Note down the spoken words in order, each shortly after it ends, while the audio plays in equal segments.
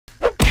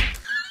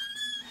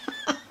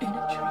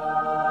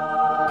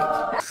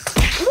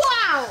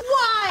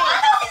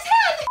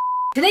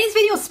Today's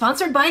video is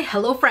sponsored by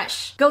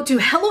HelloFresh. Go to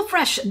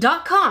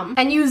HelloFresh.com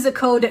and use the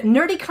code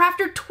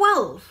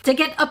NERDYCRAFTER12 to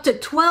get up to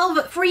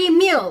 12 free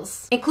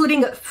meals,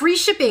 including free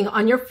shipping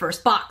on your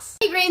first box.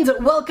 Hey Grains,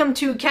 welcome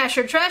to Cash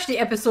or Trash, the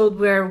episode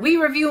where we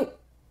review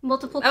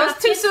multiple craft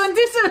kits. That was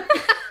too soon.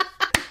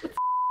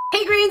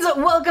 Hey Greens,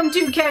 welcome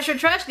to Cash or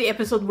Trash, the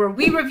episode where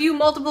we review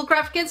multiple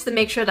craft kits to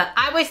make sure that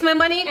I waste my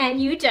money and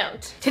you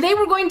don't. Today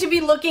we're going to be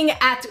looking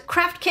at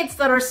craft kits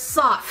that are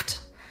soft.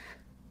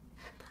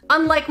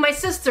 Unlike my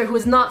sister, who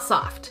is not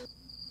soft.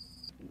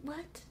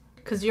 What?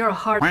 Because you're a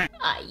hard...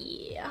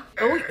 Yeah.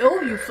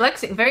 Oh, you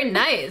flexing. Very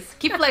nice.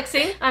 Keep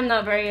flexing. I'm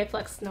not very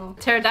flexed, no.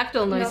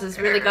 Pterodactyl noises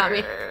really got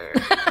me.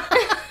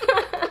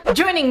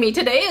 Joining me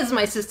today is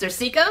my sister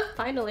Sika.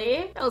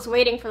 Finally. I was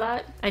waiting for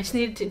that. I just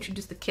needed to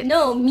introduce the kits.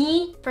 No,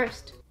 me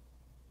first.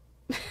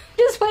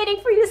 Just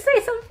waiting for you to say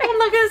something. I'm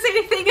not gonna say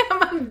anything.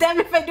 I'm damned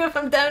if I do, if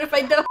I'm damned if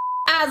I don't.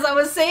 As I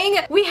was saying,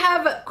 we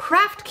have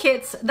craft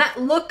kits that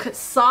look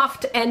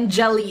soft and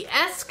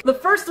jelly-esque. The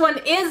first one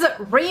is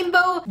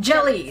Rainbow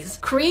Jellies.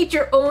 Create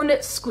your own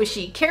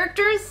squishy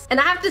characters. And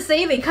I have to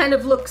say, they kind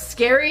of look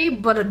scary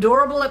but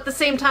adorable at the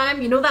same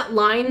time. You know that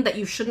line that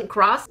you shouldn't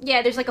cross?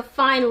 Yeah, there's like a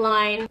fine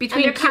line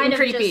between and cute and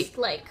creepy. Just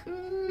like,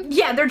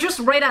 yeah, they're just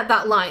right at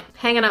that line,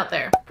 hanging out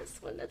there.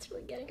 This one, that's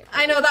really getting it.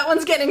 I know, that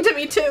one's getting to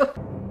me too.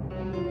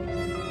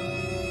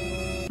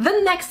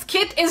 The next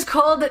kit is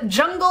called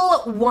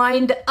Jungle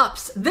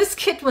Wind-Ups. This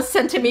kit was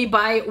sent to me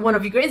by one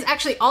of you grains.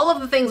 Actually, all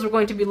of the things we're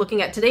going to be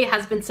looking at today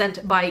has been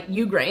sent by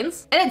you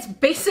grains. And it's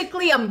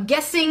basically, I'm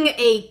guessing,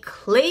 a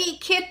clay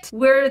kit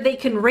where they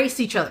can race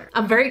each other.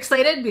 I'm very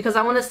excited because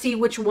I want to see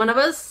which one of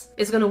us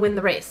is going to win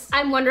the race.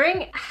 I'm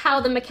wondering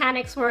how the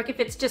mechanics work, if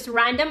it's just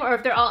random or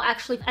if they're all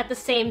actually at the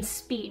same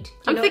speed.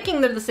 I'm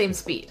thinking they're the same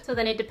speed. So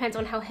then it depends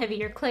on how heavy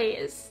your clay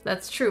is.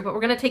 That's true, but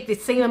we're going to take the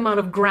same amount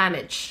of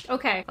grammage.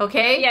 Okay.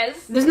 Okay?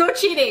 Yes. There's no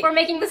cheating. We're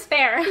making this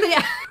fair.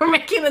 Yeah, we're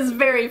making this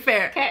very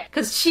fair. Okay.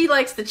 Because she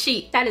likes to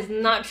cheat. That is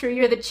not true.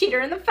 You're the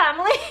cheater in the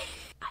family.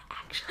 I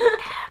actually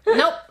am.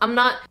 Nope, I'm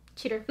not.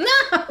 Cheater. No!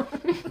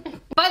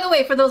 By the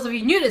way, for those of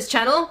you new to this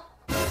channel,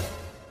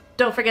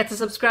 don't forget to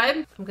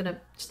subscribe. I'm gonna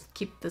just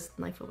keep this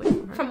knife away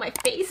from her. From my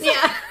face?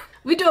 Yeah.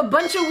 We do a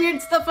bunch of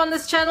weird stuff on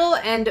this channel,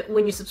 and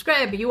when you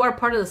subscribe, you are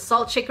part of the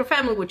Salt Shaker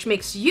family, which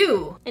makes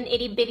you... an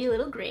itty-bitty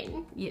little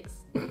grain. Yes.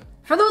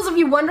 For those of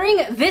you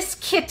wondering, this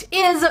kit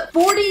is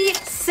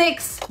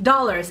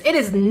 $46. It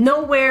is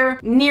nowhere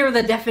near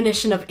the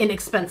definition of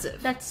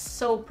inexpensive. That's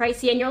so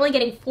pricey, and you're only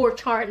getting 4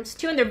 charms,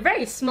 too, and they're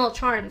very small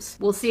charms.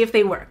 We'll see if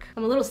they work.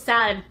 I'm a little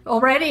sad.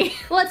 Already?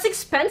 Well, it's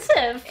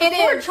expensive. It is.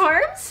 4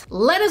 charms?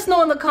 Let us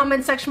know in the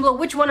comment section below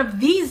which one of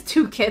these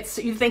 2 kits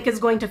you think is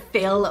going to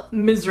fail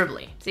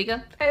miserably.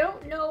 Sika? I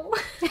don't know.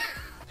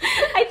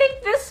 I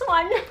think this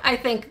one. I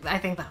think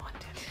that one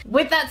too.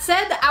 With that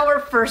said, our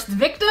first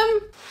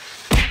victim,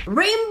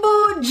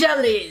 Rainbow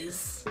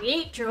Jellies.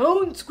 Create your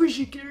own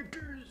squishy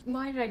characters.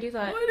 Why did I do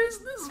that? What is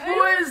this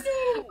voice?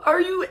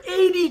 Are you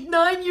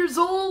 89 years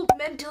old?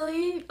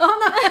 Mentally. Oh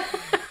no.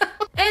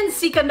 And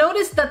Sika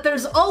noticed that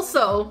there's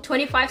also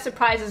 25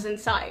 surprises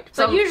inside.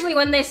 So usually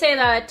when they say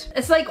that,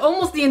 it's like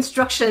almost the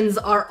instructions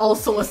are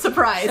also a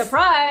surprise.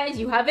 Surprise,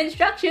 you have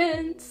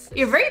instructions.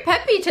 You're very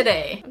peppy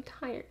today. I'm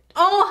tired.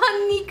 Oh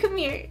honey, come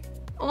here.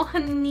 Oh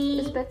honey.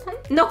 Is it bedtime?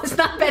 No, it's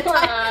not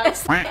bedtime.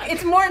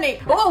 It's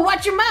morning. Whoa,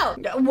 watch your mouth.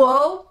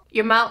 Whoa,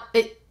 your mouth.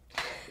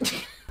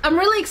 I'm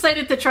really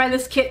excited to try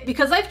this kit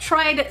because I've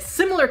tried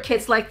similar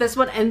kits like this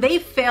one and they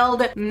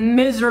failed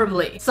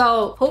miserably.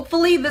 So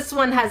hopefully this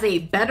one has a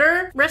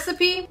better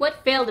recipe.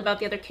 What failed about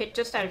the other kit,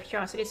 just out of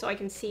curiosity, so I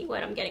can see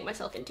what I'm getting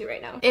myself into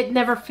right now? It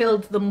never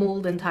filled the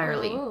mold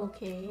entirely. Oh,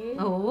 okay.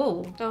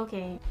 Oh.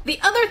 Okay. The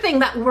other thing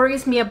that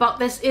worries me about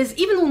this is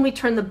even when we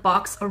turn the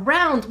box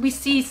around, we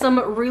see some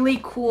really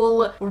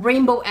cool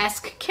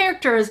rainbow-esque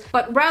characters,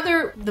 but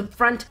rather the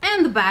front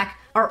and the back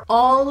are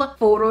all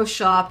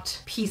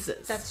photoshopped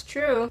pieces. That's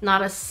true.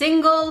 Not a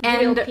single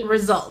end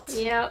result.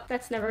 Yeah,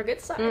 that's never a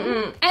good sign.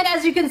 And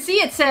as you can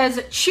see, it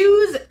says,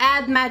 choose,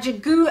 add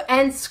magic goo,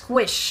 and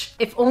squish.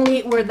 If only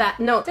it were that.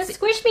 No. Just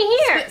squish me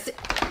here.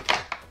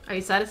 Are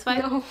you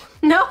satisfied? No.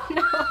 No?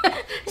 No.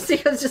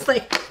 Sika's just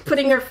like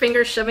putting her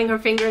finger, shoving her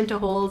finger into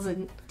holes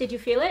and... Did you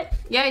feel it?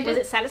 Yeah, I did. Was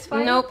it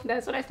satisfying? Nope.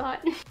 That's what I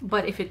thought.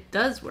 But if it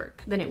does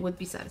work, then it would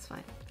be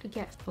satisfying. I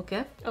guess.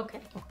 Okay?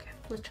 Okay. Okay.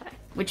 Let's try.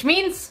 Which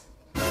means...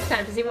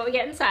 time to see what we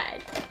get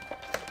inside.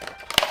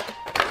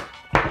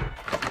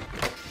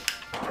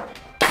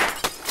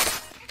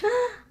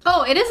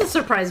 Oh, it is a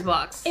surprise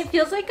box. It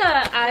feels like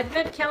a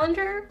advent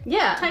calendar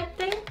type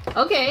thing.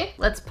 Okay,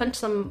 let's punch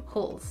some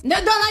holes.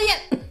 No, not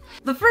yet!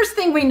 The first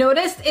thing we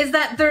noticed is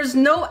that there's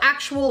no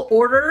actual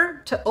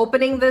order to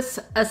opening this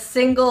a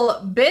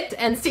single bit,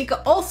 and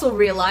Sika also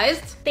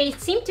realized They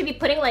seem to be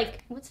putting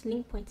like, what's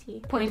link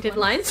pointy? pointed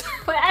lines.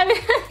 But I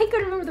think I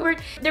remember the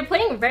word. They're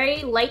putting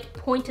very light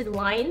pointed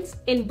lines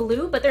in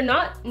blue, but they're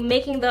not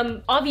making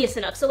them obvious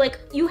enough. So like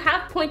you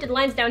have pointed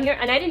lines down here,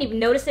 and I didn't even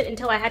notice it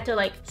until I had to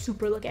like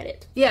super look at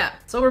it. Yeah,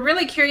 so we're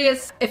really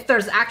curious if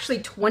there's actually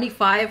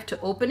 25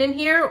 to open in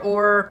here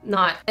or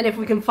not, and if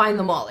we can find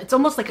them all. It's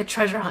almost like a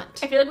treasure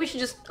hunt. I feel like we should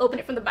just open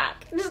it from the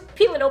back. Just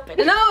peel it open.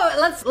 No,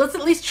 let's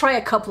at least try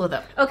a couple of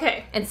them.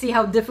 Okay. And see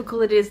how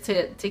difficult it is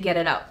to get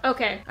it out.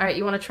 Okay. All right,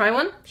 you want to try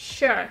one?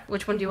 Sure.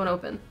 Which one do you want to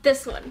open?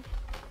 This one.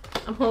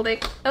 I'm holding.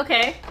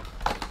 Okay.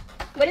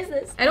 What is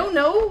this? I don't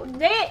know.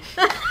 It.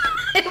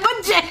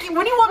 What, Jackie?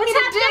 What do you want me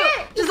to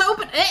do? Just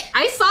open it.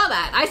 I saw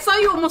that. I saw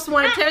you almost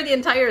want to tear the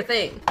entire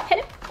thing.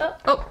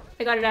 Oh.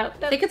 I got it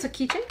out. I think it's a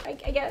keychain?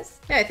 I guess.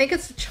 Yeah, I think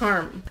it's a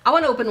charm. I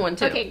want to open one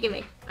too. Okay, give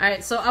me.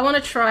 Alright, so I want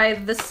to try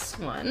this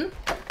one.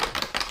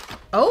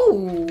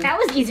 Oh! That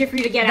was easier for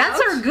you to get out.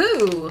 That's our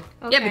goo!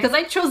 Okay. Yeah, because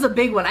I chose a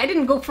big one. I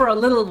didn't go for a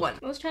little one.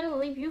 I was trying to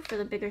leave you for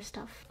the bigger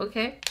stuff.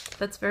 Okay,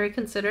 that's very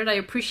considerate. I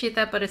appreciate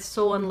that, but it's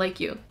so unlike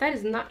you. That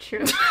is not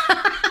true.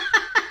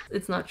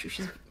 It's not true.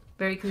 She's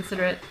very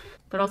considerate,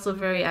 but also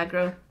very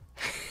aggro.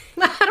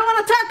 I don't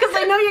want to talk because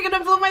I know you're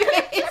gonna blow my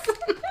face.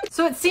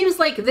 So it seems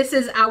like this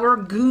is our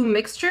goo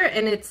mixture,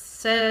 and it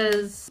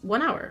says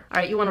 1 hour. All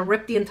right, you want to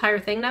rip the entire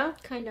thing now?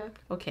 Kind of.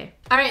 Okay.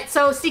 All right,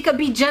 so Sika,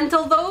 be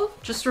gentle though.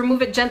 Just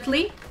remove it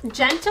gently.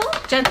 Gentle?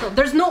 Gentle.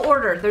 There's no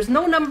order. There's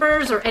no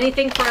numbers or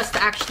anything for us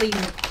to actually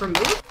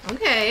remove.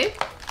 Okay.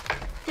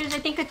 There's, I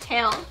think, a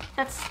tail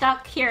that's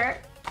stuck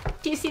here.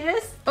 Do you see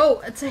this?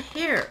 Oh, it's a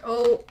hair.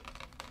 Oh.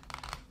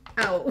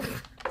 Ow.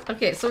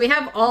 Okay, so we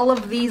have all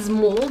of these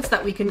molds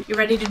that we can... You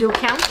ready to do a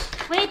count?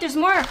 Wait, there's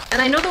more.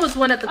 And I know there was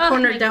one at the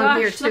corner down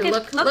here too.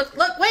 Look,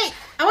 wait!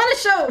 I want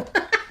to show!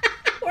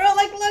 We're all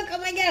like, look, oh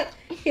my god!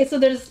 Okay, so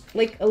there's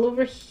like all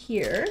over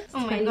here. Oh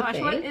my Tiny gosh,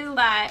 thing. what is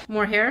that?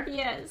 More hair?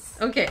 Yes.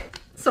 Okay.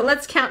 So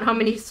let's count how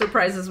many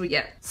surprises we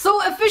get.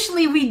 So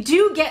officially we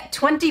do get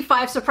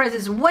 25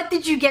 surprises. What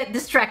did you get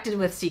distracted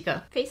with,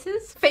 Sika?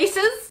 Faces?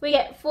 Faces? We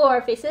get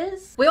 4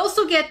 faces. We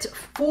also get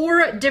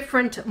 4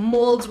 different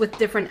molds with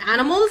different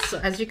animals. So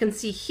as you can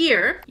see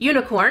here,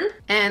 unicorn,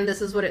 and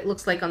this is what it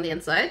looks like on the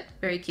inside.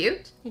 Very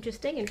cute.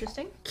 Interesting,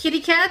 interesting. Kitty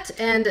cat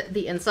and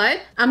the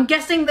inside. I'm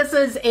guessing this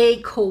is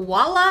a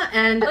koala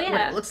and what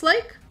it looks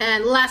like.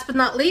 And last but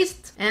not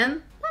least,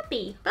 and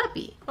Puppy.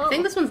 Oh. I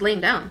think this one's laying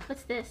down.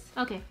 What's this?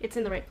 Okay, it's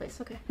in the right place.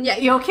 Okay. Yeah,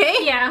 you okay?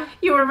 Yeah.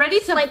 You were ready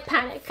to like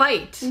panic.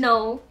 Fight.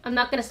 No, I'm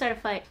not gonna start a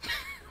fight.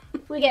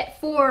 We get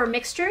 4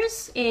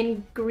 mixtures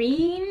in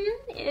green,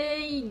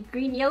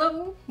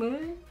 yellow,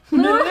 blue,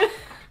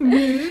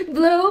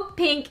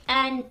 pink,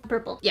 and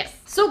purple. Yes.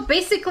 So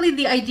basically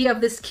the idea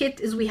of this kit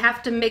is we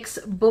have to mix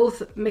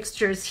both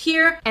mixtures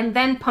here and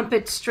then pump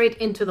it straight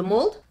into the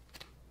mold.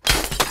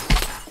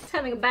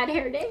 Having a bad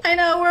hair day. I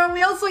know,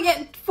 we also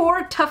get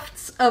 4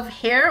 tufts of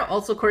hair,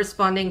 also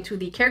corresponding to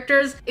the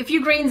characters. If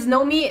you grains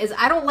know me, is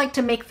I don't like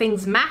to make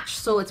things match,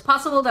 so it's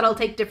possible that I'll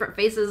take different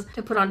faces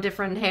to put on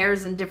different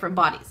hairs and different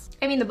bodies.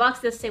 I mean, the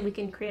box does say we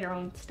can create our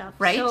own stuff,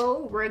 right?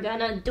 So we're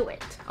gonna do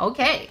it.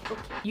 Okay.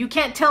 You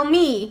can't tell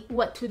me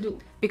what to do.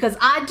 Because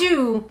I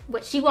do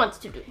what she wants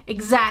to do.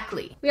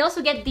 Exactly. We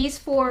also get these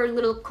 4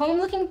 little comb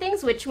looking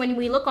things, which when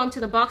we look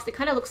onto the box, it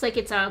kind of looks like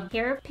it's a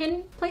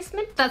hairpin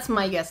placement. That's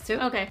my guess too.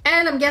 Okay.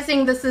 And I'm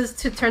guessing this is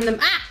to turn them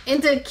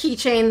into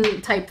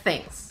keychain type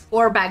things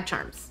or bag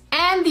charms.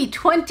 And the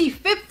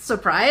 25th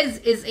surprise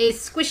is a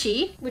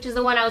squishy. Which is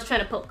the one I was trying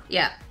to poke.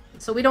 Yeah.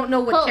 So we don't know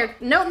what character.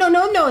 No.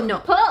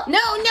 Pull.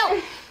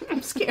 No.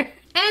 I'm scared.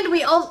 And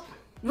we all...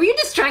 Were you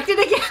distracted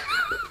again?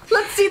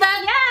 Let's see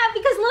that. Yeah,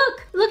 because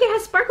look, it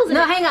has sparkles in it.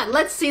 No, hang on.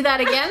 Let's see that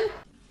again.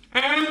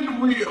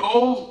 And we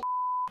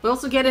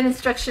also get an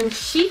instruction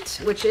sheet,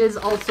 which is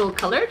also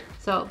colored.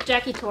 So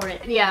Jackie tore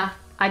it. Yeah,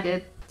 I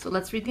did. So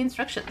let's read the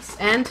instructions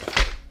and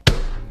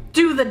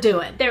do the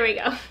doing. There we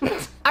go.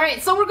 All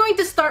right, so we're going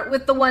to start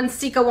with the one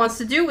Sika wants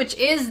to do, which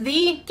is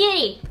the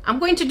kitty. I'm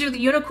going to do the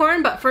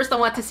unicorn, but first I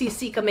want to see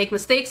Sika make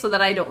mistakes so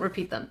that I don't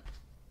repeat them.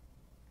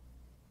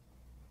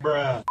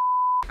 Bruh.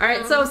 All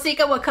right, so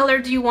Sika, what color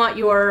do you want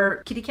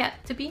your kitty cat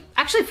to be?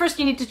 Actually, first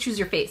you need to choose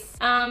your face.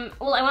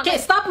 Well, I want. Okay,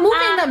 stop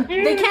moving them.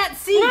 They can't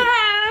see.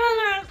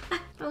 I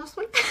lost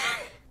one.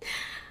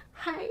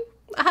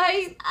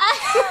 Hi.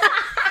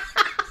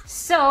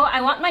 So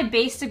I want my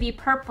base to be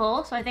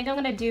purple, so I think I'm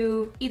gonna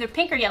do either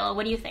pink or yellow.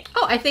 What do you think?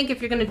 Oh, I think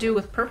if you're gonna do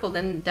with purple,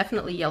 then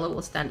definitely yellow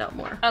will stand out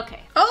more.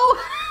 Okay. Oh,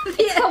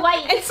 it's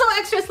kawaii. It's so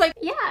extra. It's like,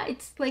 yeah,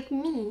 it's like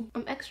me.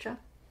 I'm extra.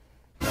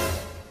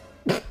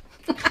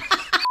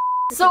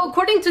 So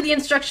according to the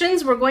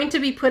instructions, we're going to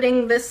be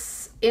putting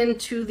this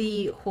into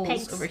the holes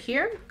Pegs. over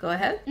here. Go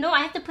ahead. No,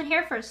 I have to put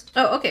hair first.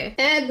 Oh, okay.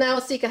 And now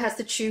Sika has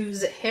to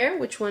choose hair.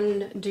 Which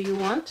one do you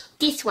want?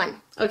 This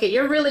one. Okay,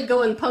 you're really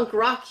going punk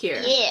rock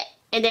here. Yeah.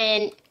 And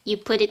then you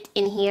put it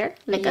in here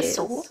like a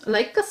soul.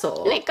 Like a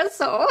soul. Like a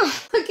soul.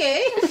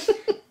 Okay.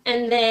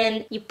 And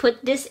then you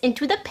put this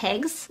into the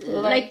pegs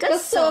like a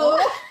so.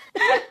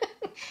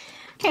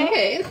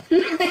 Okay.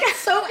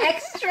 So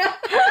extra.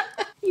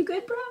 You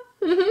good, bro?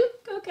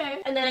 Mm-hmm. Okay.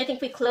 And then I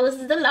think we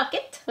close the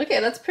locket. Okay,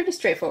 that's pretty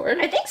straightforward.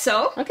 I think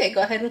so. Okay,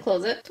 go ahead and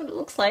close it. That's what it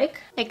looks like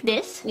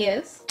this.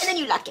 Yes. And then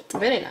you lock it.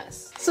 Very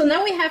nice. So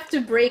now we have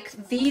to break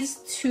these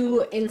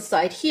two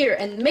inside here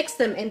and mix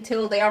them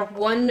until they are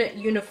one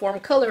uniform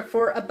color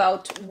for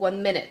about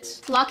 1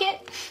 minute. Lock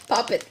it.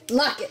 Pop it,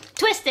 lock it,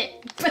 Twist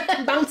it.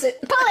 bounce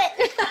it. Pull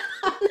it.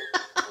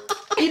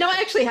 You know, I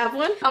actually have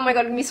one. Oh my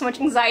god, it'd be so much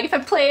anxiety if I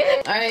play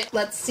it. Alright,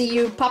 let's see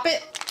you pop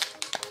it.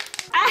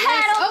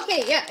 I Nice.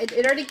 Okay, yeah,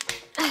 it already...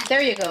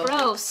 There you go.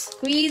 Gross.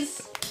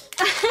 Squeeze.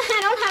 I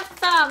don't have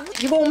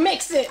thumbs. You're gonna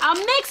mix it. I'm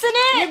mixing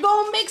it. You're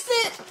gonna mix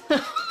it.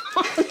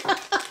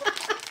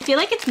 I feel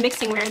like it's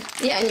mixing weird.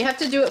 Yeah, and you have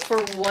to do it for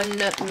 1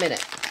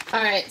 minute.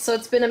 Alright, so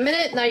it's been a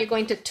minute. Now you're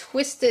going to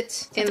twist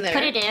it in there.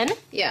 Put it in.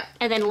 Yeah.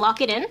 And then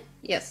lock it in.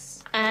 Yes.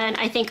 And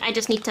I think I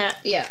just need to...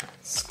 Yeah.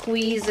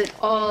 Squeeze it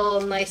all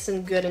nice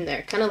and good in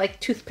there. Kind of like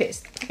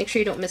toothpaste. Make sure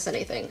you don't miss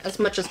anything as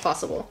much as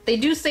possible. They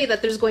do say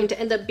that there's going to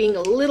end up being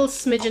a little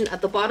smidgen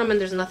at the bottom and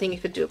there's nothing you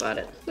could do about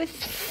it.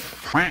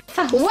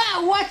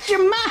 Wow, watch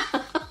your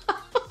mouth!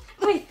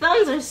 My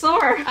thumbs are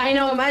sore. I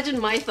know,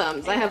 imagine my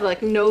thumbs. I have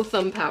like no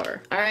thumb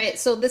power. Alright,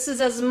 so this is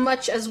as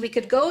much as we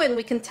could go, and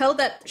we can tell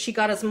that she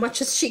got as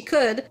much as she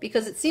could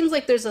because it seems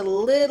like there's a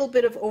little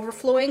bit of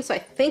overflowing, so I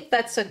think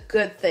that's a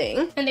good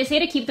thing. And they say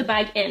to keep the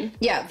bag in.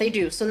 Yeah, they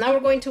do. So now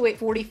we're going to wait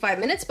 45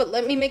 minutes, but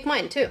let me make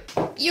mine too.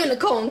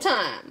 Unicorn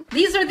time!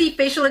 These are the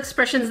facial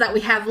expressions that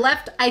we have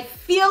left. I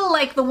feel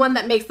like the one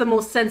that makes the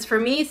most sense for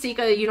me,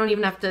 Sika, you don't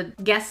even have to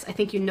guess. I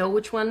think you know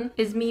which one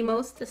is me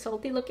most. The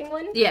salty looking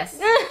one? Yes.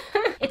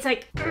 It's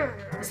like...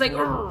 It's like...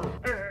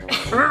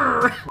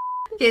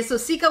 Okay, so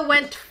Sika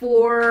went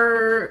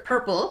for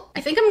purple.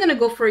 I think I'm gonna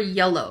go for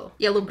yellow.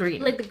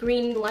 Yellow-green. Like the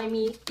green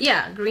limey.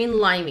 Yeah, green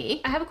limey.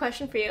 I have a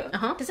question for you.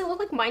 Uh-huh. Does it look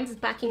like mine's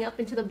backing up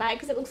into the bag?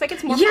 Because it looks like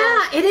it's more...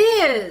 Yeah, it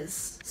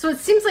is! So it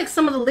seems like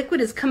some of the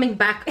liquid is coming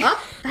back up.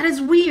 That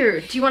is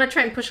weird. Do you want to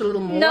try and push a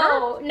little more?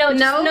 No,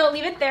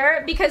 leave it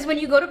there. Because when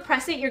you go to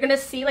press it, you're gonna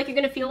see, like, you're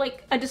gonna feel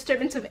like a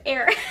disturbance of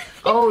air.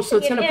 Oh, so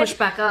it's gonna in. push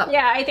back up.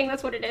 Yeah, I think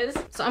that's what it is.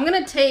 So I'm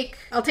gonna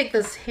I'll take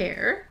this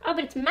hair. Oh,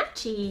 but it's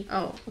matchy.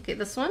 Oh, okay,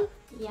 this one?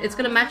 Yeah. It's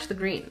gonna match the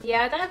green.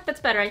 Yeah,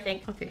 that's better, I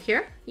think. Okay,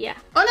 here? Yeah.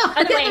 Oh no,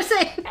 Other way. I'm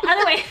saying.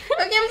 Other way.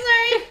 Okay, I'm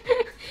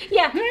sorry.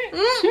 Yeah.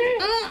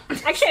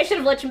 Actually, I should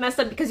have let you mess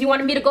up because you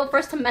wanted me to go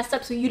first to mess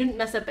up so you didn't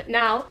mess up. But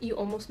now, you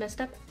almost messed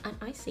up and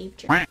I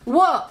saved you.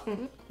 Whoa!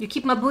 You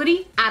keep my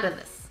booty out of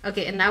this.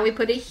 Okay, and now we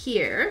put it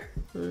here.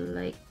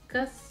 Like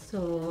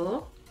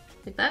so.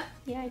 Like that?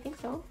 Yeah, I think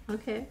so.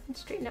 Okay. And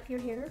straighten up your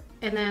hair.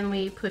 And then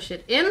we push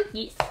it in.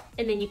 Yes.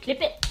 And then you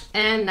clip it.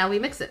 And now we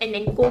mix it. And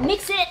then go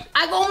mix it.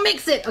 I go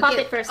mix it! Okay. Pop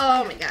it first.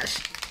 Oh my gosh.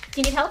 Do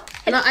you need help?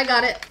 No, I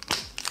got it.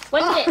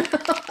 1 minute.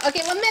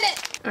 Okay, 1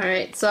 minute.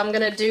 Alright, so I'm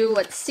gonna do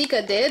what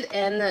Sika did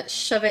and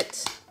shove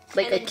it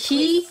like And a then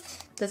key.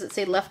 twist. Does it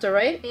say left or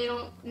right? I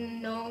don't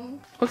know.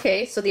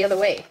 Okay, so the other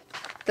way.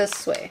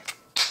 This way.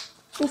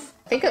 Oof,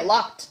 I think it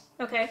locked.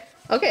 Okay.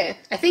 Okay,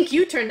 I think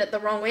you turned it the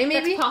wrong way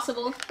maybe? That's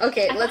possible.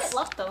 Okay, I let's... thought it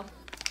locked though.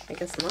 I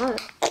guess not.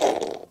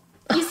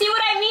 You see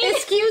what I mean?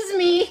 Excuse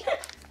me!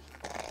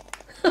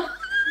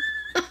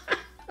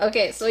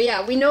 Okay, so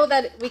yeah, we know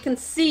that we can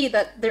see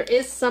that there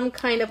is some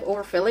kind of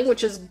overfilling,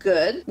 which is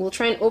good. We'll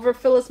try and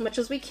overfill as much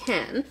as we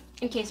can.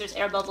 In case there's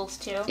air bubbles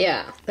too.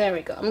 Yeah, there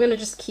we go. I'm gonna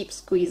just keep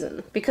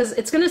squeezing because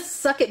it's gonna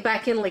suck it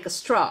back in like a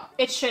straw.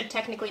 It should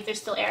technically if there's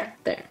still air.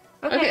 There.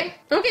 Okay.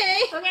 Okay.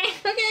 Okay.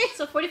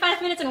 So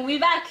 45 minutes and we'll be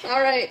back.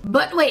 Alright.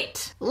 But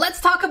wait, let's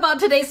talk about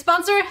today's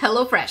sponsor,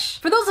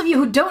 HelloFresh. For those of you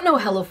who don't know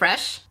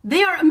HelloFresh,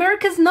 they are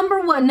America's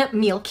 #1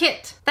 meal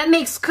kit that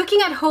makes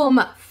cooking at home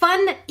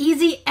fun,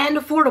 easy, and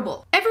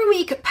affordable. Every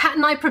week, Pat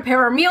and I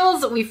prepare our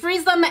meals, we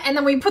freeze them, and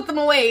then we put them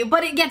away,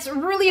 but it gets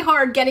really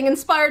hard getting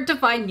inspired to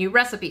find new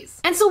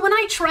recipes. And so when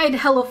I tried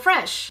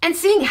HelloFresh, and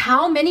seeing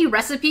how many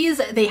recipes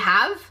they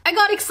have, I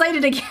got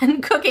excited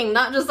again cooking,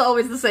 not just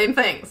always the same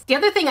things. The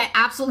other thing I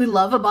absolutely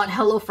love about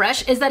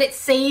HelloFresh is that it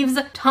saves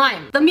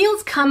time. The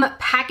meals come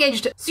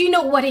packaged so you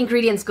know what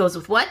ingredients goes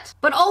with what,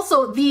 but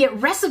also the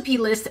recipe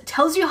list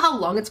tells you how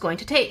long it's going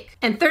to take.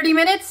 And 30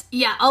 minutes?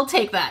 Yeah, I'll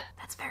take that.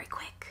 That's very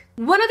quick.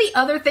 One of the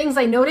other things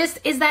I noticed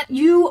is that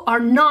you are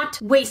not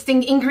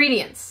wasting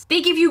ingredients.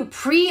 They give you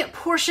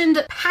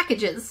pre-portioned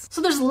packages,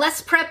 so there's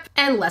less prep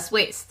and less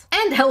waste.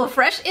 And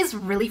HelloFresh is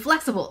really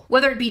flexible.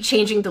 Whether it be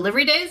changing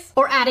delivery days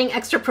or adding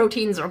extra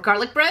proteins or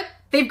garlic bread,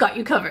 they've got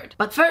you covered.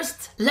 But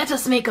first, let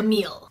us make a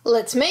meal.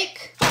 Let's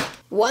make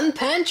 1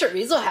 pan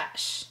chorizo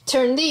hash.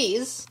 Turn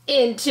these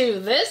into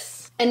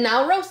this, and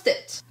now roast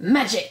it.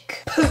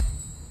 Magic.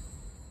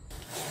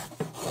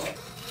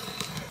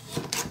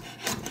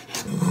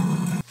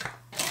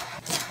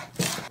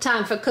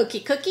 Time for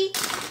cookie.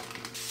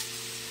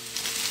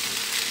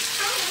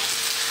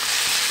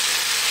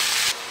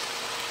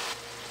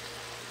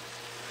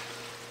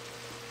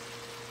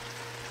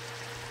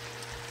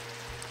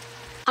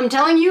 I'm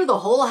telling you, the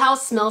whole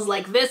house smells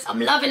like this. I'm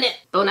loving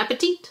it. Bon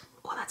appetit.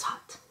 Oh, that's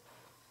hot.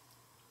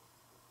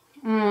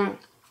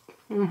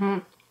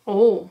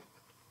 Oh,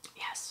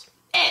 yes.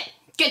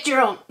 Get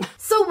your own.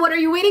 So what are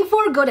you waiting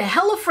for? Go to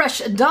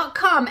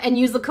HelloFresh.com and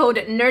use the code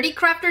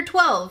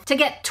NerdyCrafter12 to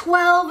get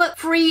 12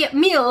 free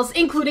meals,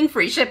 including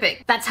free shipping.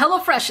 That's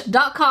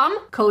HelloFresh.com,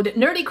 code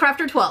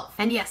NerdyCrafter12.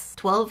 And yes,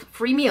 12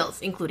 free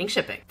meals, including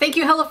shipping. Thank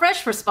you,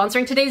 HelloFresh, for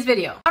sponsoring today's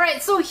video. All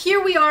right, so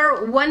here we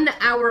are 1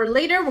 hour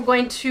later. We're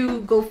going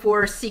to go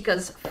for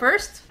Sika's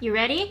first. You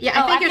ready?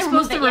 Yeah, I think you're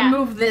supposed to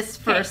remove this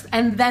first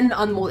and then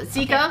unmold it.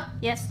 Sika? Okay.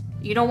 Yes.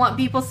 You don't want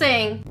people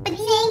saying, But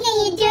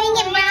you're doing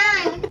it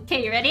wrong.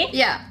 Okay, you ready?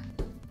 yeah.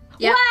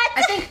 Yeah.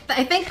 What?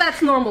 I think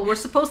that's normal. We're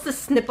supposed to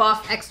snip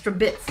off extra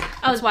bits.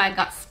 That's why I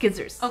got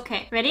skizzers.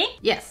 Okay, ready?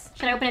 Yes.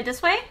 Should I open it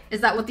this way?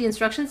 Is that what the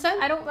instructions said?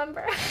 I don't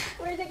remember.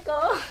 Where'd it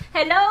go?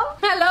 Hello?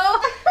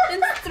 Hello?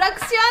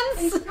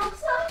 Instructions?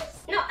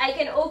 No, I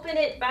can open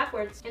it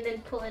backwards and then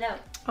pull it out.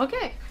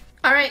 Okay.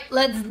 All right,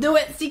 let's do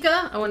it,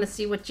 Sika. I want to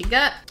see what you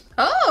got.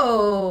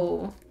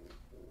 Oh.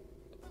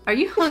 Are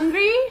you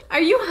hungry?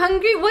 Are you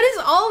hungry? What is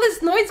all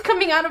this noise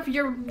coming out of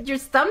your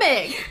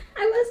stomach?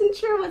 I wasn't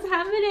sure what's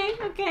happening.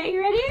 Okay,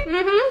 you ready?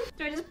 Mm-hmm.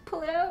 Do I just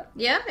pull it out?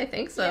 Yeah, I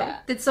think so. Yeah.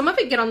 Did some of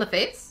it get on the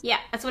face? Yeah,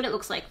 that's what it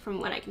looks like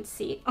from what I can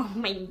see. Oh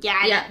my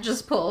god. Yeah,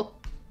 just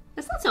pull.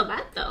 That's not so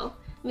bad though.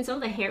 I mean, some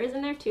of the hair is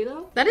in there too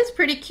though. That is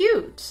pretty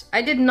cute.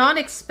 I did not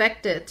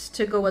expect it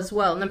to go as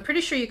well. And I'm pretty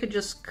sure you could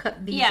just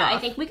cut these off. Yeah, I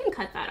think we can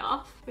cut that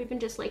off. Or even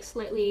just like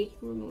slightly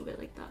remove it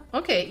like that.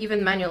 Okay,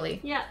 even manually.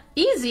 Yeah.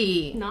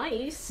 Easy.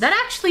 Nice. That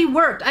actually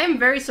worked. I am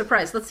very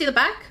surprised. Let's see the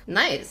back.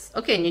 Nice.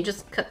 Okay, and you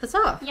just cut this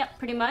off. Yep,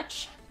 pretty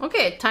much.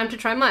 Okay, time to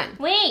try mine.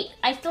 Wait,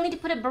 I still need to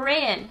put a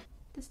beret in.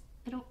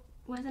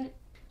 Why isn't it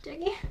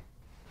Jackie?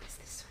 What is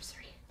this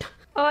sorcery?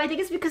 Oh, I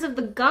think it's because of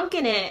the gunk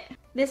in it.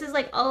 This is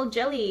like all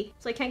jelly,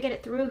 so I can't get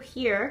it through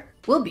here.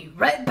 We'll be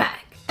right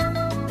back.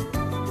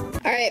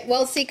 All right,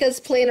 while Sika's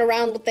playing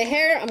around with the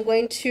hair, I'm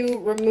going to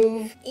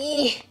remove...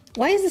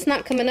 Why is this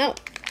not coming out?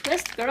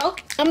 Twist, girl.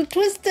 I'm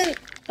twisting.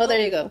 Oh, there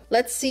you go.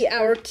 Let's see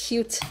our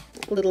cute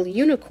little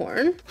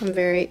unicorn.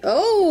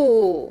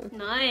 Oh!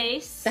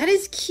 Nice. That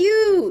is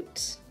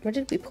cute. Where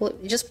did we pull it?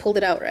 You just pulled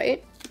it out,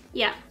 right?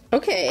 Yeah.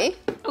 Okay.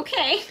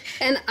 Okay.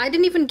 And I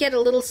didn't even get a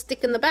little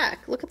stick in the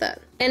back. Look at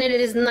that. And it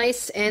is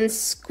nice and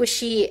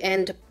squishy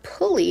and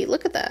pulley.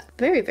 Look at that.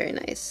 Very, very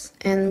nice.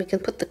 And we can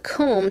put the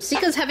comb.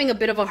 Sika's having a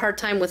bit of a hard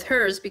time with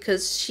hers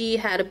because she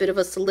had a bit of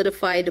a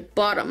solidified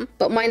bottom.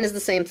 But mine is the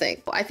same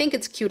thing. I think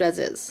it's cute as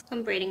is.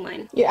 I'm braiding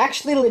mine. You're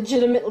actually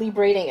legitimately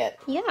braiding it.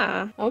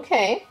 Yeah.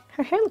 Okay.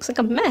 Her hair looks like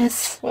a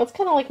mess. Well, it's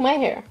kind of like my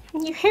hair.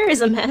 Your hair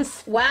is a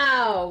mess.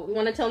 Wow. You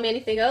want to tell me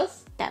anything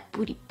else? That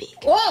booty big.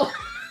 Whoa!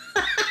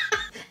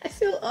 I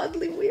feel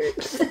oddly weird.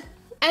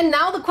 And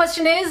now the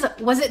question is,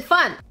 was it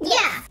fun?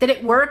 Yeah. Did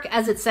it work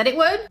as it said it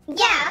would?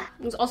 Yeah.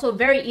 It was also a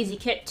very easy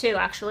kit too,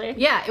 actually.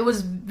 Yeah, it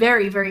was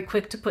very, very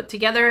quick to put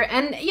together.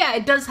 And yeah,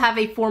 it does have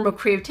a form of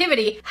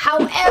creativity.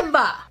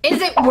 However,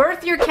 is it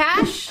worth your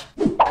cash?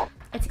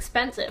 It's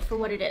expensive for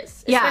what it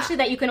is. Yeah. Especially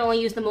that you can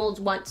only use the molds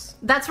once.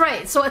 That's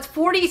right. So it's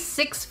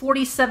 $46,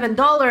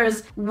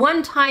 $47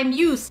 one-time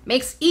use.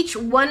 Makes each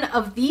one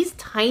of these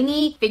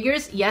tiny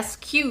figures, yes,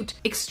 cute,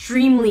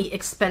 extremely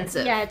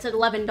expensive. Yeah, it's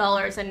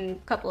 $11 and a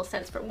couple of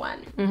cents for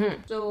one.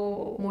 Mm-hmm.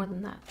 So More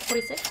than that.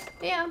 46?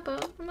 Yeah,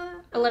 but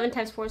 11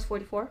 times 4 is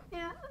 44.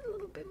 yeah, a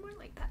little bit more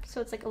like that.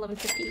 So it's like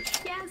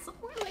 11.50. Yeah,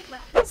 somewhere like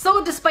that.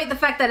 So despite the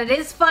fact that it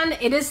is fun,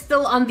 it is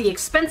still on the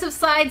expensive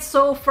side.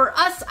 So for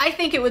us, I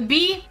think it would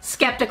be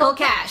Skeptical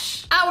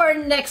Cash. Our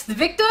next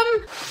victim,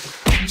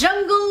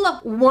 jungle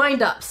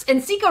wind-ups.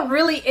 And Sika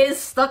really is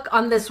stuck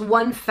on this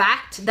one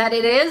fact that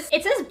it is.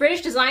 It says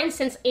British design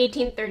since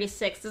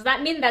 1836. Does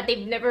that mean that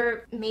they've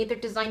never made their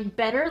design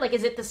better? Like,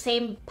 is it the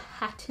same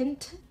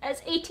patent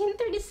as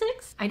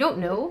 1836? I don't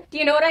know. Do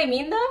you know what I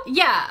mean though?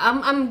 Yeah,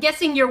 I'm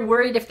guessing you're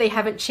worried if they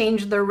haven't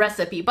changed their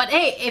recipe. But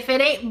hey, if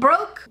it ain't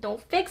broke,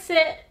 Don't fix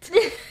it.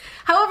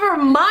 however,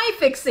 my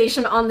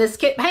fixation on this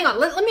kit, hang on,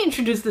 let me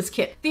introduce this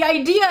kit. The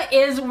idea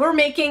is we're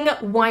making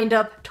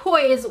wind-up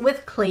toys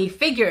with clay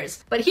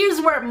figures. But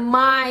here's where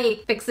my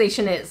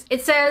fixation is.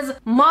 It says,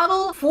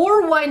 model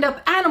 4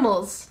 wind-up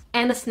animals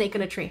and a snake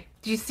in a tree.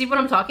 Do you see what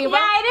I'm talking about?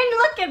 Yeah, I didn't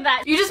look at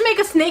that. You just make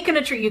a snake in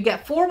a tree. You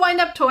get 4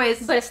 wind-up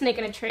toys But a snake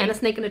in a tree. and a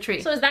snake in a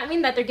tree. So does that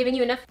mean that they're giving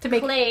you enough To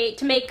make- clay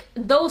to make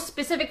those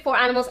specific 4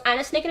 animals and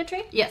a snake in a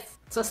tree? Yes.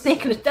 So a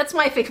snake in a, that's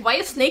my fix. Why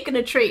a snake in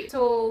a tree?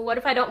 So what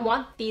if I don't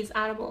want these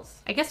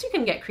animals? I guess you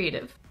can get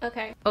creative.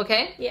 Okay.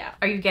 Okay? Yeah.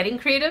 Are you getting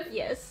creative?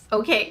 Yes.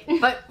 Okay,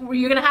 but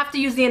you're gonna have to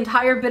use the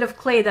entire bit of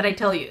clay that I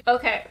tell you.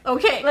 Okay.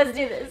 Okay. Let's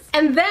do this.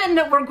 And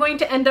then we're going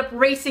to end up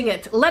racing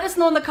it. Let us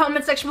know in the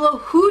comment section below,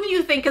 who do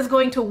you think is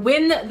going to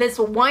win this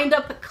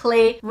wind-up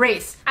clay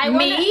race?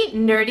 Me,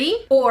 Nerdy,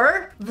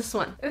 or this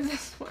one?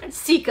 This one.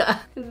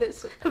 Sika.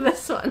 This one.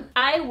 This one.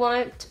 I I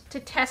want to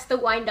test the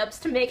wind-ups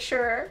to make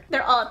sure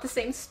they're all at the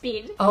same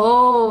speed.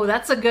 Oh,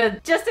 that's a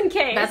good... Just in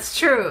case. That's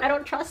true. I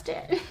don't trust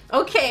it.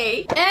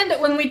 Okay. And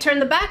when we turn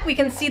the back, we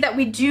can see that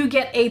we do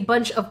get a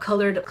bunch of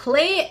colored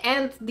clay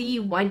and the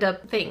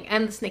wind-up thing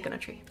and the snake on a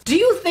tree. Do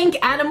you think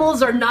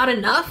animals are not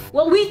enough?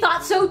 Well, we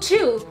thought so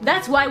too.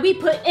 That's why we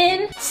put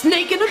in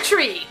Snake in a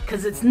tree,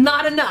 because it's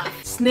not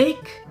enough.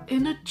 Snake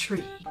in a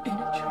tree. In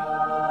a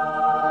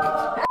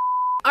tree.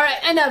 All right,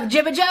 enough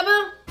jibba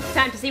jabba.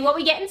 time to see what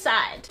we get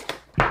inside.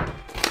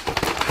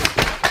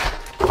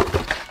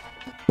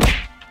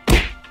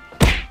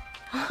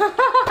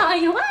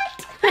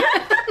 What?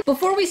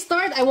 Before we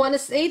start, I want to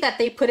say that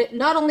they put it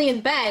not only in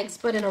bags,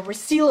 but in a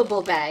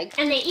resealable bag.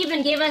 And they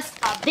even gave us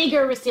a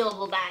bigger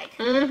resealable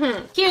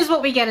bag. Here's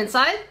what we get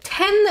inside.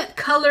 10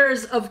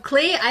 colors of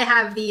clay. I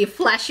have the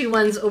flashy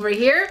ones over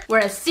here,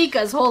 whereas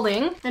Sika's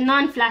holding The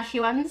non-flashy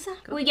ones.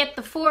 We get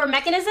the 4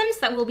 mechanisms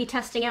that we'll be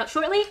testing out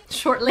shortly.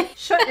 Shortly.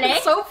 Shortly.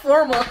 So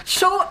formal.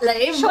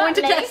 Shortly. I'm going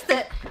to Shortly. test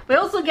it. We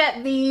also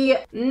get the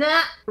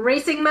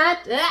racing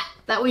mat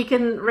that we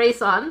can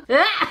race on.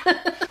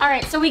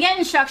 Alright, so we get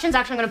instructions.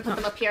 Actually, I'm going to put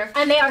them up here.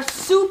 And they are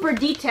super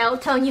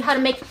detailed, telling you how to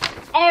make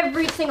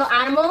every single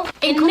animal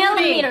in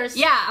millimeters.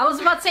 Yeah, I was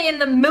about to say in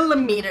the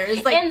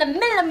millimeters. Like In the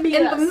millimeters.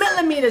 in the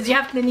millimeters. You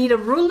have to need a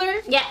ruler.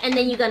 Yeah, and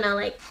then you're gonna,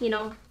 like, you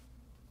know,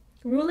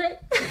 rule it.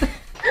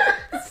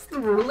 This is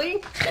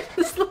ruling.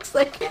 This looks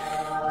like...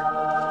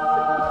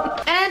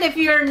 And if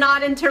you're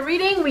not into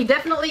reading, we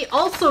definitely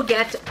also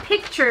get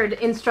pictured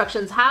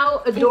instructions.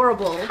 How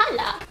adorable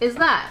Color. is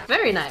that?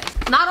 Very nice.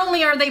 Not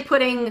only are they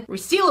putting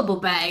resealable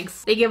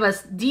bags, they give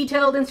us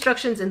detailed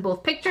instructions in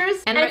both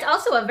pictures. And it's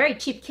also a very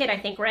cheap kit, I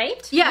think,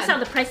 right? Yeah. I saw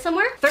the price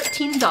somewhere.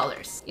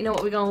 $13. You know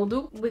what we're gonna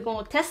do? We're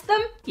gonna test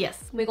them. Yes.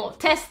 We're gonna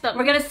test them.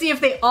 We're gonna see if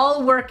they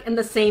all work in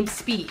the same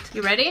speed.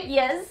 You ready?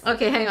 Yes.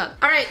 Okay, hang on.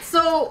 All right,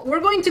 so we're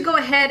going to go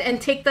ahead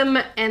and take them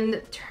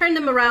and turn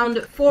them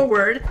around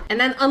forward and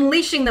then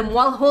unleashing them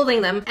while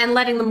holding them and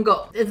letting them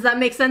go. Does that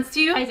make sense to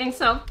you? I think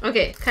so.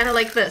 Okay, kind of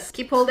like this.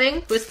 Keep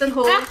holding, twist and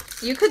hold. Ah.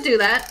 You could do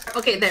that.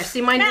 Okay, there.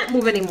 See, mine Ah. don't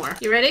move anymore.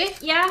 You ready?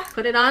 Yeah.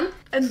 Put it on.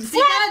 And see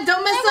Yeah. that?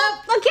 Don't mess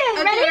up.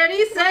 Okay,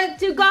 ready? Set,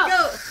 To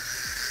go.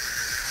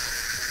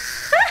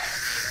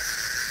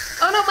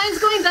 Oh no, mine's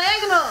going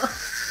diagonal.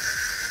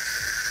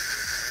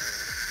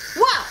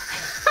 Wow.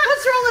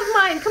 What's wrong with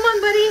mine? Come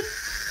on, buddy.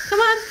 Come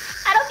on.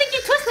 I don't think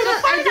you twisted it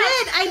far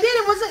enough. I did.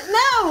 It wasn't.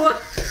 No.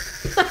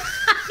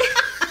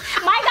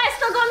 My guy's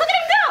still going. Look at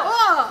him go.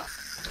 Oh.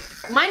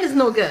 Mine is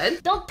no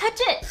good. Don't touch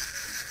it.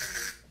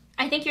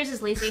 I think yours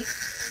is lazy.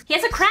 He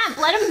has a cramp.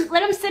 Let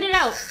him sit it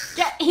out.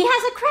 He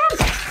has a cramp.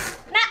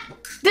 Nah.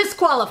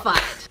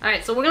 Disqualified. All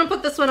right, so we're gonna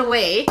put this one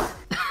away.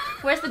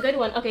 Where's the good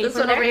one? Okay, This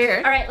you put one it there? over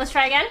here. All right, let's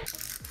try again.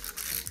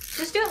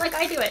 Just do it like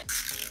I do it.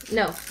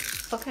 No,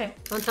 Okay.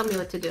 don't tell me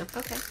what to do.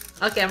 Okay.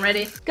 Okay, I'm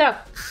ready. Go.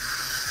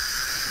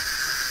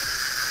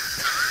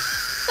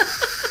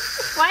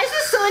 Why is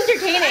this so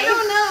entertaining? I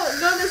don't know.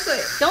 Go this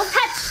way. Don't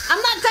touch.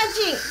 I'm not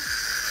touching.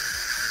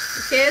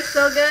 Okay, it's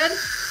so good.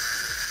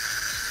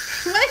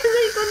 Why does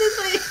it go this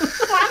way?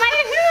 Why am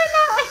I doing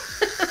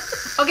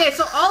that? Okay,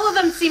 so all of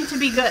them seem to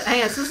be good.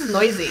 Hang on, this is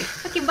noisy.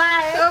 Okay,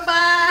 bye. Oh,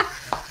 bye.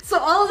 So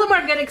all of them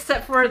are good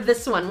except for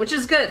this one, which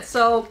is good.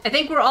 So I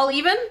think we're all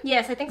even.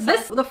 Yes, I think so.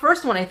 The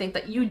first one I think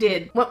that you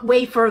did went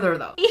way further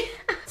though.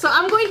 So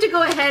I'm going to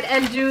go ahead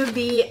and do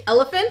the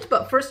elephant,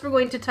 but first we're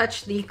going to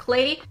touch the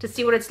clay to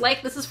see what it's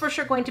like. This is for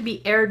sure going to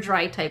be air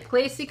dry type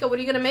clay. Sika, what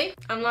are you gonna make?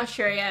 I'm not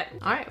sure yet.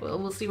 All right, well,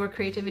 we'll see where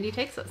creativity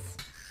takes us.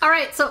 All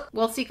right, so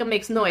while Sika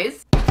makes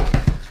noise.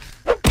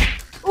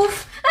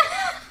 Oof.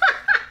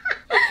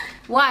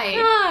 Why?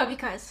 Ah,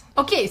 because.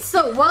 Okay,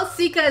 so while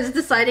Sika is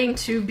deciding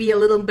to be a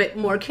little bit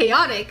more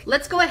chaotic,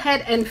 let's go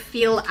ahead and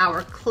feel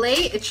our clay.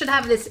 It should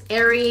have this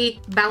airy,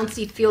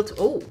 bouncy feel to,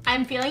 oh.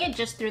 I'm feeling it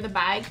just through the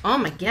bag. Oh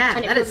my god,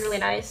 And it that feels is really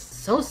nice.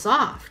 so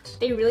soft.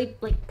 They really,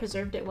 like,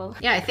 preserved it well.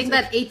 Yeah, I think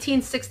that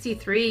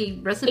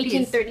 1863 recipe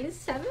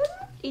 1837?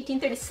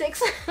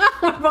 1836?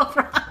 We're both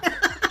wrong.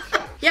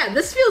 Yeah,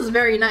 this feels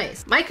very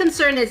nice. My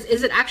concern is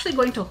it actually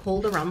going to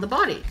hold around the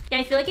body? Yeah,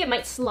 I feel like it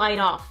might slide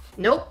off.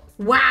 Nope.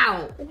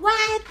 Wow.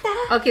 What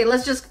the? Okay,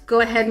 let's just go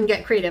ahead and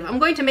get creative. I'm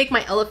going to make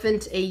my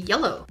elephant a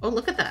yellow. Oh,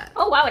 look at that.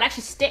 Oh, wow, it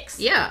actually sticks.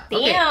 Yeah. Damn.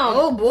 Okay.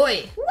 Oh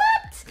boy.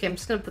 What? Okay, I'm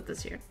just gonna put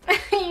this here.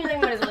 You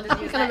might as well just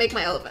I'm use gonna that. make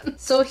my elephant.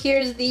 So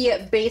here's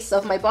the base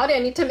of my body. I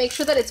need to make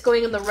sure that it's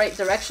going in the right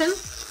direction.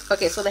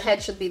 Okay, so the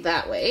head should be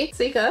that way.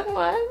 Sika,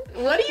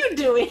 what are you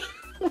doing?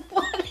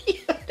 What are you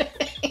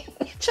doing?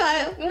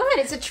 Child. What?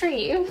 It's a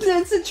tree.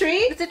 It's a tree?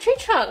 It's a tree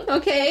trunk.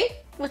 Okay.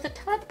 With a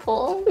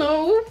tadpole.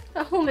 No.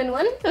 A human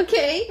one.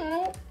 Okay.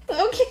 Mm,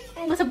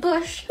 Okay. With a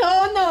bush.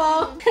 Oh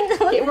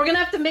no. Okay, we're gonna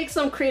have to make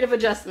some creative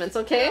adjustments,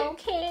 okay?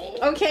 Okay.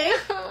 Okay.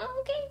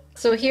 Okay.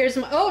 So here's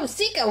my, oh,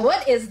 Sika,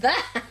 what is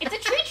that? It's a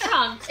tree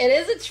trunk. It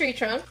is a tree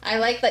trunk. I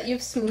like that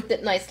you've smoothed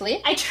it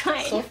nicely. I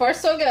tried. So far,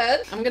 so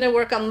good. I'm gonna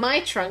work on my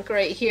trunk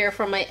right here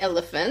for my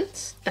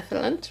elephant.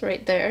 Elephant,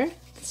 right there.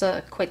 It's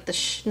quite the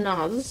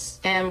schnoz.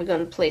 And we're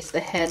gonna place the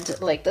head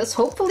like this.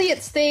 Hopefully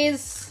it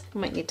stays.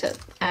 Might need to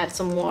add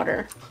some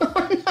water.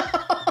 Oh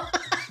no!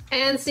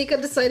 And Sika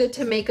decided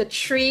to make a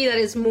tree that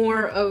is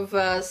more of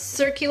a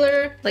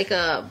circular, like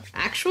a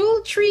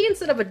actual tree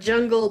instead of a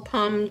jungle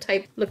palm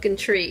type looking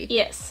tree.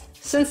 Yes.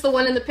 Since the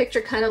one in the picture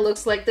kind of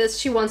looks like this,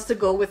 she wants to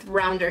go with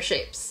rounder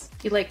shapes.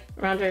 You like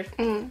rounder?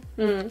 And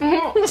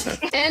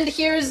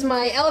here's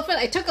my elephant.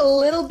 I took a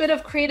little bit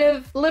of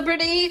creative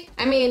liberty.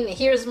 I mean,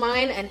 here's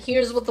mine, and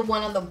here's what the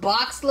one on the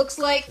box looks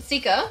like.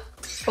 Sika,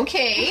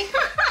 okay.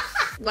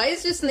 Why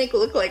does your snake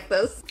look like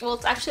this? Well,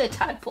 it's actually a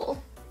tadpole.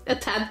 A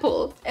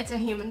tadpole. It's a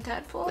human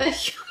tadpole.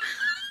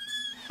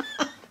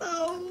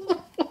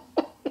 Oh.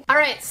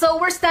 Alright, so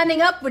we're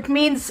standing up, which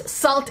means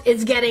salt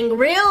is getting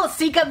real.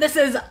 Sika, this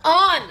is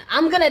on.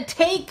 I'm gonna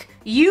take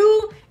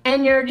you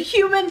and your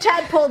human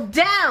tadpole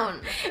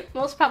down.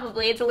 Most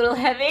probably, it's a little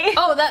heavy.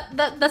 Oh,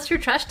 that's your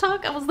trash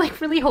talk? I was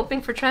like really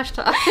hoping for trash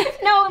talk.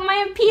 No,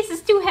 my piece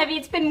is too heavy.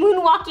 It's been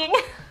moonwalking.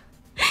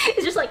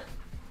 It's just like...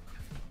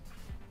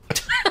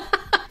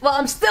 Well,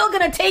 I'm still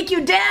gonna take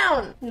you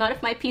down. Not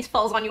if my piece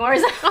falls on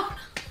yours.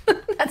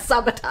 That's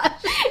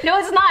sabotage. No,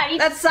 it's not.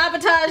 That's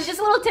sabotage. It's just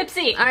a little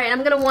tipsy. Alright,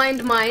 I'm gonna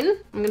wind mine.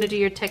 I'm gonna do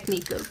your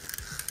technique of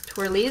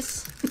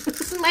twirlies.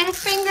 My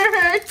finger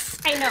hurts.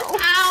 I know.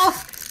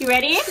 Ow. You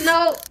ready?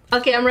 No.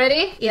 Okay, I'm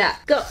ready? Yeah.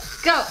 Go.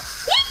 Go.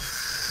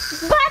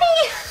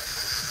 Buddy!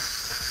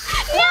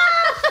 No!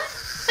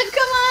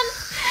 Come on.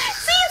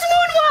 See, it's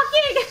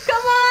moonwalking!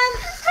 Come on.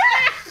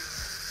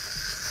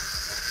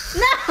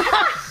 No.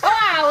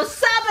 Wow,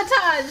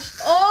 sabotage.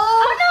 Oh.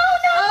 Oh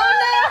no,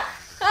 no!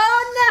 Oh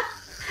no.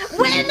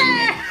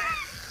 Winner!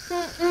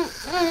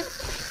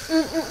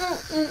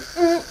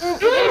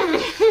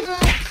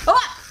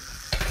 Oh.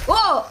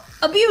 Whoa!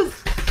 Abuse!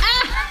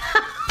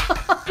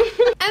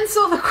 And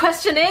so the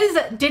question is,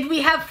 did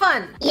we have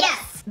fun?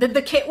 Yes. Did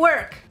the kit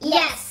work?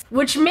 Yes.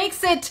 Which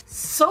makes it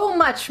so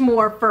much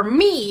more for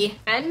me.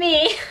 And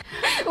me.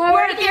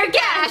 Worth your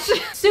cash!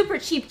 Super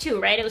cheap too,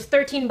 right? It was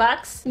 13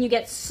 bucks. And you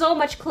get so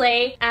much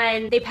clay,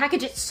 and they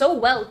package it so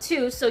well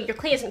too, so your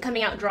clay isn't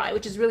coming out dry,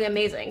 which is really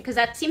amazing, because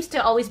that seems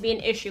to always be an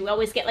issue. We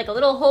always get like a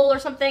little hole or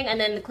something, and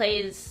then the clay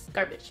is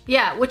garbage.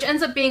 Yeah, which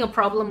ends up being a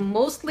problem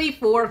mostly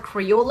for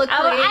Crayola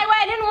clay.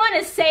 I didn't want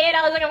to say it.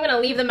 I was like, I'm gonna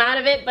leave them out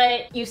of it,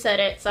 but you said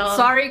it, so.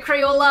 Sorry,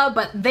 Crayola,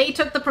 but they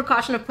took the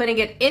precaution of putting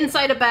it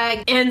inside a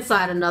bag,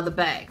 inside another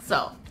bag,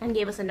 so. And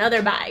gave us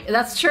another bag.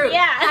 That's true.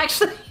 Yeah.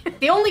 Actually,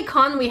 the only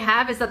con we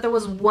have is that there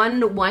was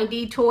one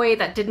windy toy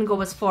that didn't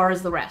go as far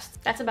as the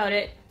rest. That's about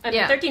it. I mean,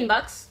 Yeah. 13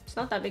 bucks. It's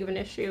not that big of an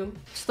issue.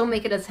 Just don't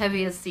make it as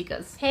heavy as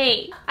Sika's.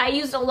 Hey, I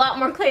used a lot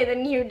more clay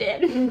than you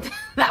did.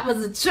 That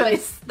was a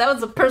choice. That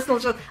was a personal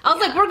choice. I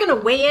was like, we're gonna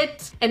weigh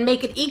it and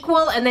make it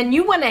equal, and then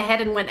you went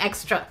ahead and went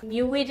extra.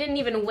 We didn't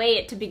even weigh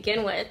it to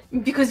begin with.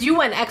 Because you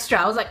went extra.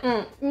 I was like,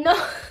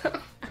 No.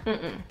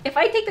 If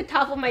I take the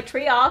top of my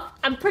tree off,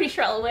 I'm pretty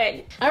sure I'll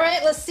win. All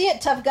right, let's see it,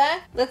 tough guy.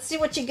 Let's see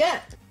what you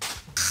got.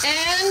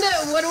 And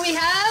what do we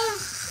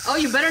have? Oh,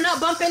 you better not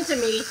bump into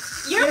me.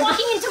 You're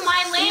walking into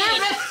my lane.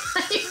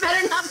 You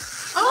better not.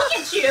 Look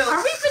at you.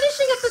 Are we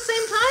finishing at the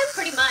same time?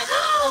 Pretty much.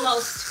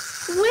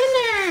 Almost.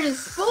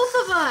 Winners, both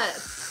of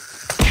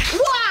us.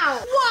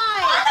 Wow.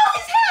 Why? Oh no,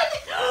 his head!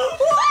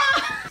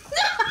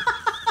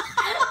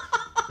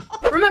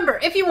 Remember,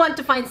 if you want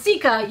to find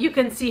Sika, you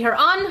can see her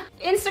on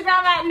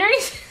Instagram at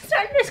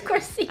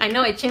nerdy_C. I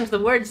know I changed the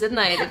words, didn't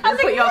I? It I was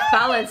put like, you off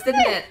balance,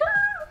 didn't it?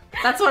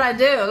 That's what I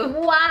do.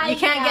 Why? You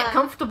can't get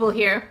comfortable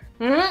here.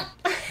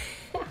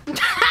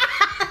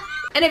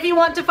 And if you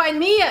want to find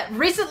me,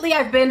 recently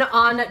I've been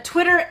on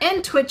Twitter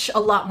and Twitch a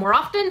lot more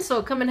often,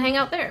 so come and hang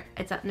out there.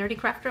 It's at Nerdy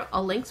Crafter.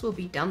 All links will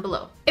be down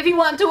below. If you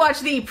want to watch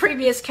the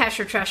previous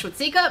Cash or Trash with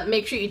Sika,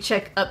 make sure you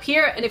check up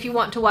here. And if you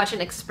want to watch an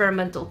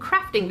experimental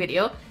crafting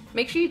video,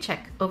 make sure you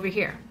check over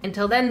here.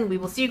 Until then, we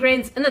will see you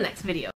grains in the next video.